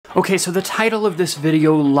Okay, so the title of this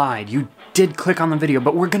video lied. You did click on the video,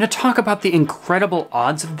 but we're gonna talk about the incredible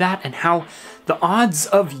odds of that and how the odds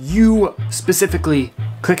of you specifically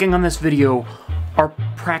clicking on this video are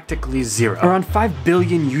practically zero. Around 5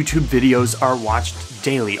 billion YouTube videos are watched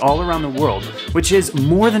daily all around the world, which is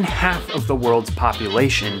more than half of the world's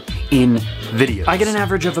population in videos. I get an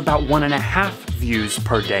average of about 1.5 views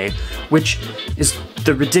per day, which is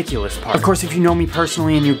the ridiculous part. Of course, if you know me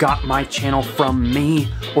personally and you got my channel from me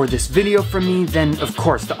or this video from me, then of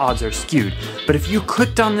course the odds are skewed. But if you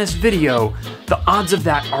clicked on this video, the odds of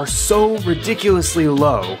that are so ridiculously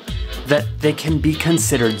low that they can be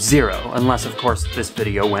considered zero, unless of course this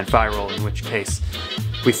video went viral, in which case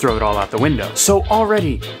we throw it all out the window. So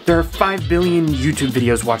already, there are 5 billion YouTube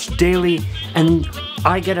videos watched daily, and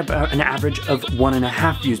I get about an average of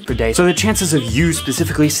 1.5 views per day. So the chances of you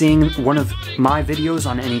specifically seeing one of my videos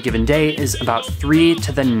on any given day is about 3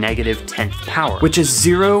 to the negative 10th power, which is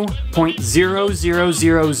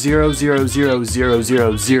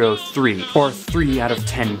 0.00000000003, or 3 out of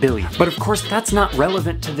 10 billion. But of course, that's not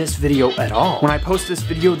relevant to this video at all. When I post this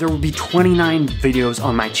video, there will be 29 videos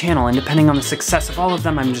on my channel, and depending on the success of all of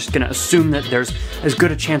them, I'm just gonna assume that there's as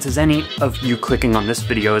good a chance as any of you clicking on this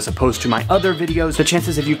video as opposed to my other videos. The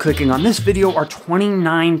chances of you clicking on this video are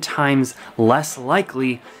 29 times less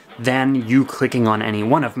likely than you clicking on any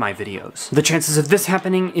one of my videos. The chances of this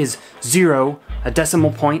happening is 0, a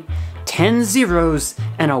decimal point, 10 zeros,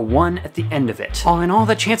 and a 1 at the end of it. All in all,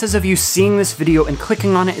 the chances of you seeing this video and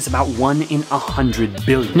clicking on it is about 1 in 100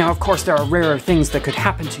 billion. Now, of course, there are rarer things that could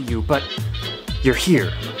happen to you, but you're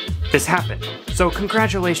here. This happened. So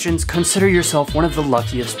congratulations, consider yourself one of the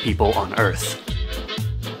luckiest people on Earth.